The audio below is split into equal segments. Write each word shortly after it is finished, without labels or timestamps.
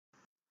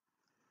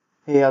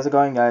Hey, how's it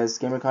going, guys?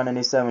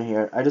 GamerCon97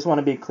 here. I just want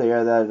to be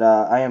clear that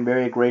I am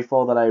very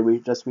grateful that I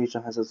just reached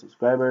 100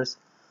 subscribers.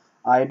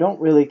 I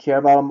don't really care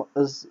about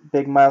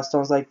big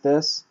milestones like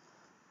this,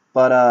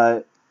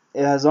 but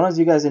as long as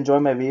you guys enjoy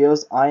my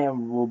videos,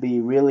 will be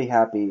really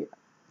happy.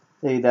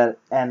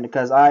 And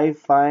because I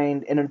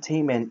find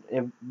entertainment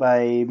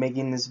by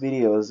making these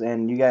videos,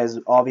 and you guys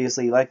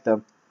obviously like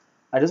them.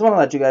 I just want to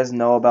let you guys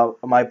know about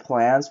my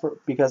plans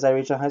because I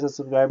reached 100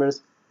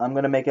 subscribers. I'm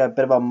gonna make a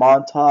bit of a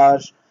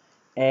montage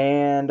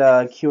and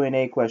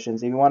Q&A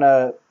questions. If you want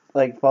to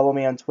follow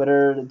me on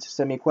Twitter to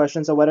send me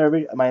questions or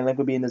whatever, my link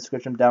will be in the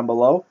description down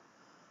below.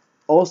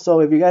 Also,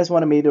 if you guys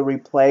wanted me to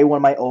replay one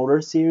of my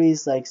older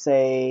series, like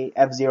say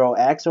F-Zero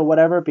X or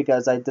whatever,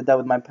 because I did that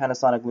with my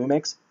Panasonic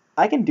Lumix,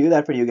 I can do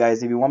that for you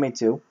guys if you want me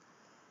to.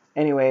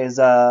 Anyways,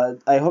 I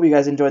hope you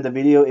guys enjoyed the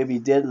video. If you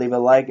did, leave a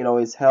like, it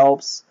always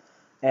helps.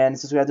 And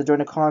subscribe to join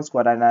the Con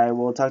Squad, and I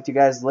will talk to you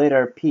guys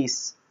later.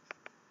 Peace.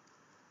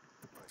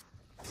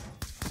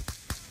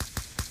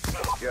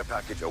 Care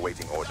package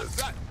awaiting orders.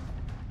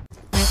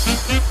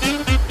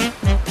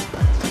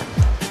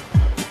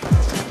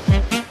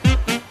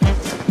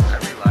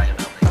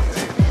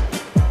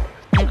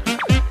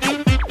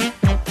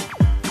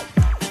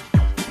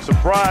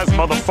 Surprise,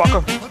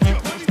 motherfucker!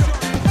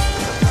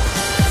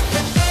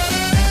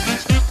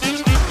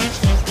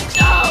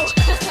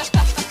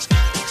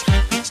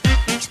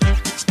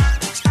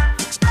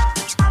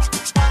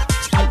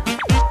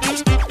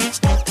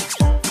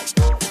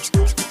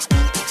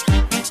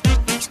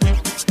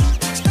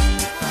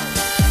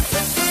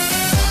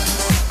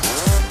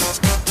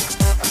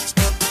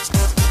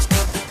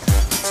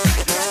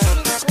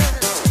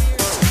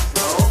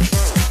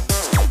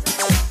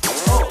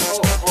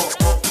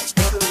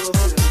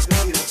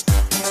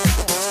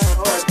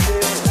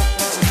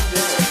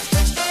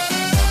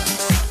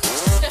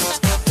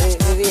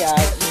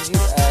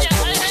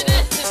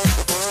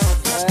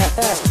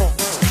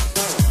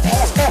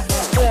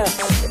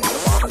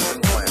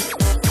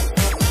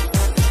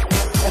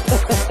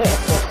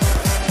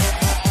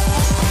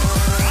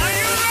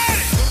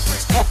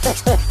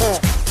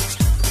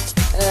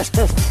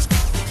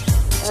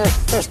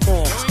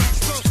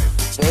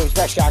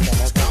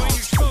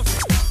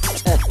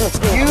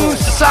 You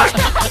suck!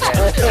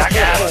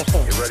 Jackass!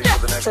 Get ready for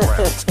the next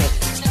round.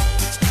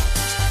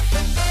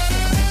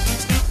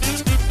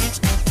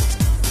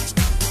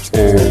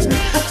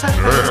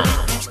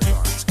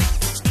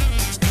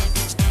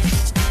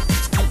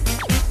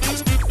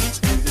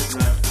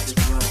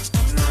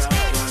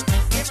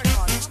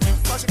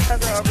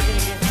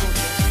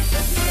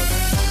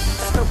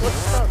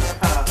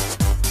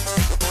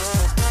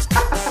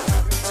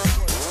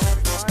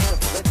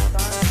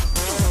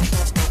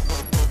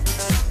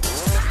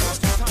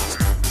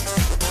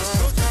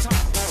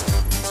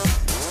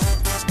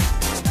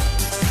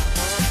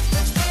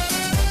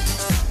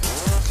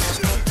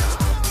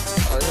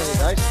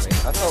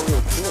 I thought we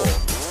were cool.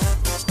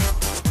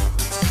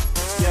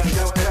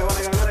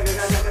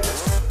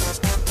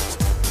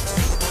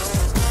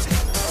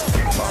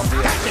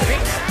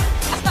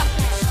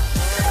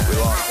 We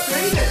lost that.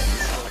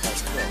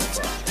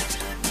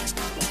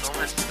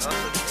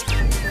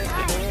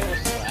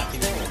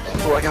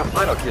 Oh, I got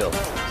final kill.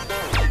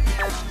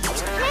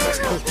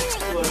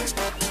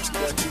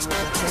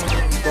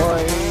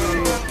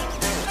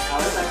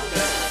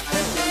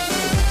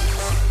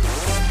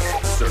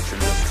 Search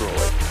and destroy.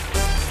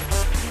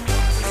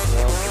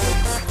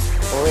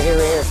 Oh, right here.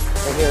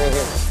 Right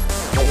here.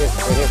 Oh, this is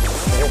pro.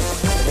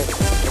 This is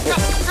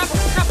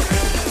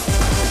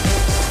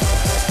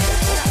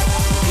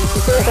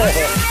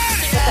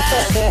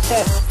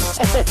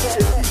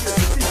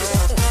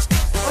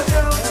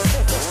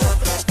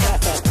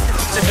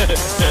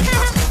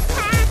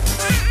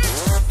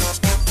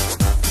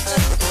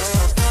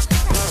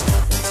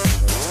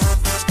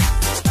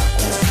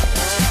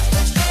like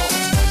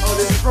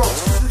pro.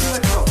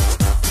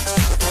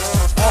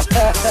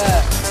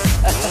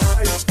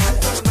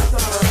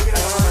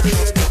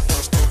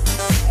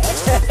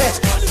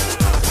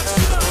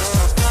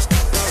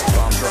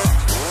 Bomb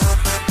dropped.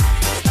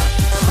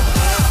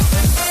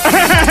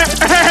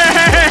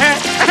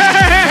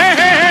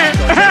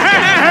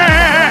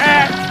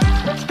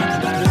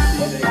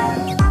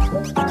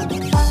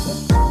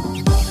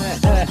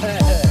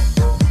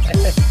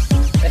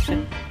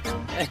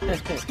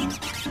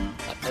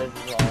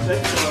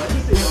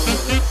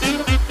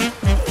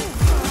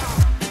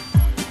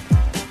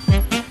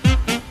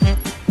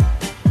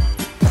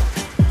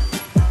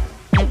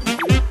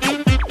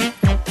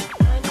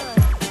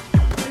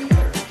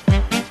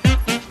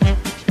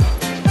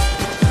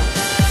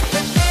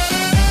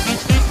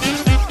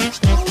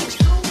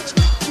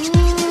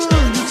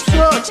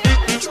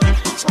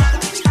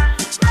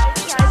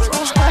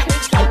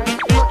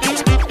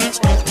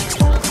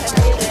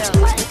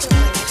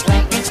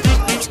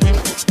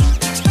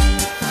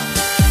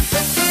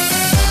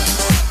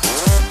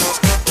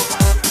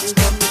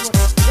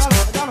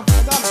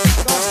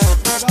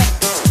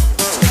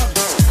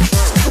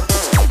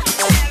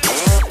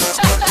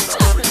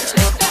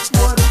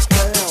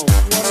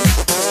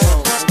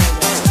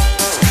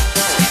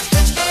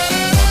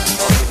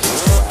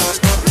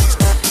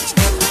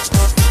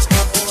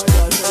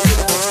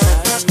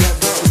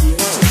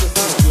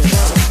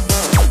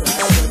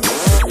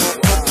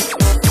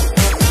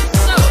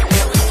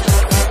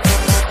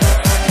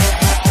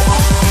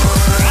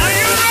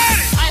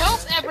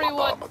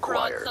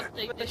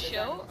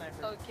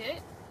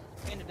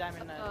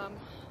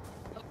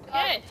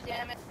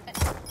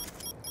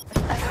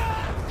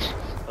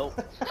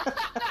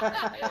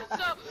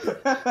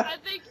 I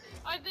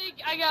think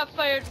I got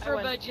fired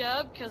from my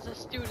job because a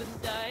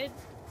student died.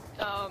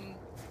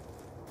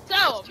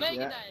 So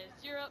Mega Knight,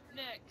 you're up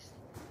next.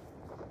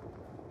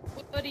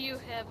 What do you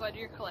have on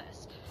your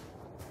class?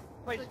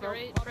 It's a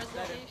great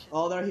presentation.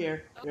 Oh, they're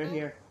here. They're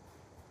here.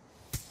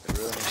 The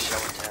room is show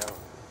and tell.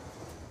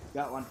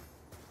 Got one.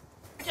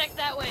 Check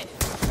that way.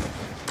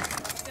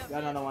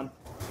 Got another one.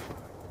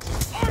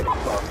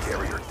 Bomb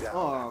carrier down.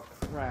 Oh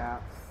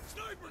crap!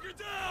 Sniper, get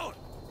down!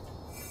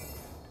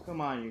 Come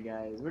on, you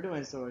guys. We're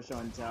doing show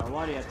and tell.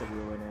 Why do you have to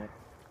ruin it?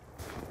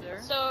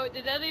 So,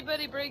 did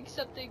anybody bring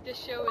something to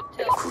show and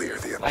tell? Clear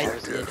the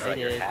objective. I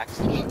did.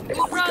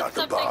 Who brought got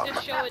the something bomb.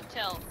 to show and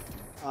tell?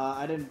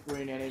 I didn't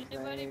bring Anybody anything.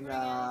 bring anything?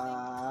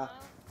 No?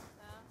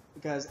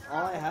 Because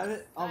all I have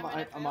it on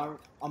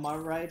my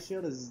right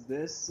shield is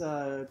this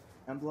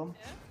emblem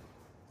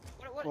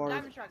What for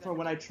diamond shotgun? for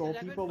when I troll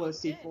Diamond- people with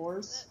okay.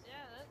 C4s.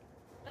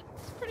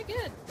 That's pretty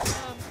good.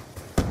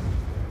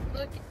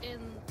 Look in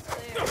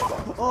there.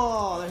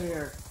 Oh, they're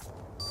here.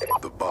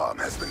 The bomb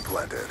has been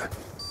planted.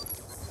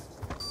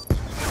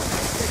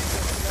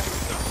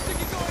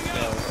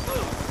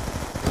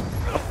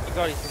 Oh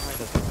god, he's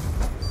behind us.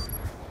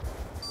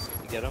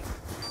 You get him?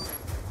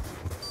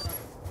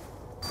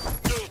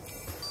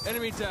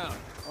 Enemy down.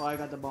 Oh, I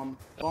got the bomb.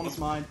 Bomb's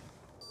mine.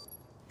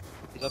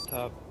 He's up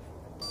top.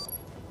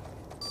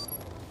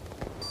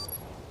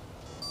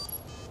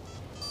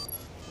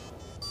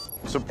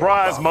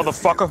 Surprise,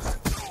 motherfucker!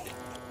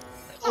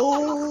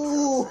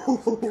 Oh!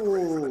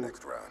 For the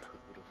next round.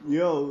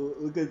 Yo,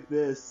 look at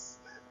this.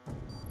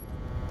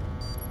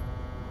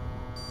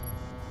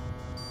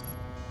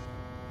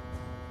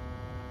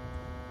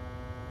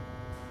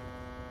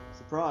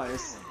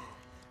 Surprise.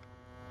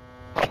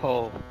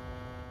 Oh.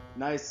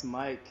 Nice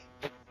mic.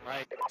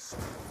 Right.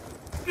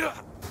 You're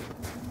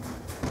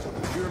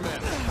a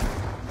man.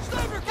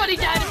 Buddy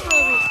died in front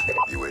of me.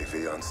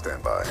 UAV on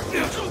standby.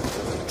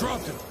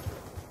 Dropped him.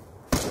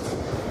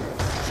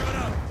 Shut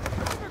up.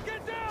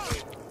 Get down.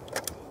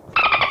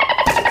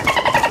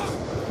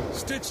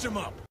 Stitched him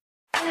up.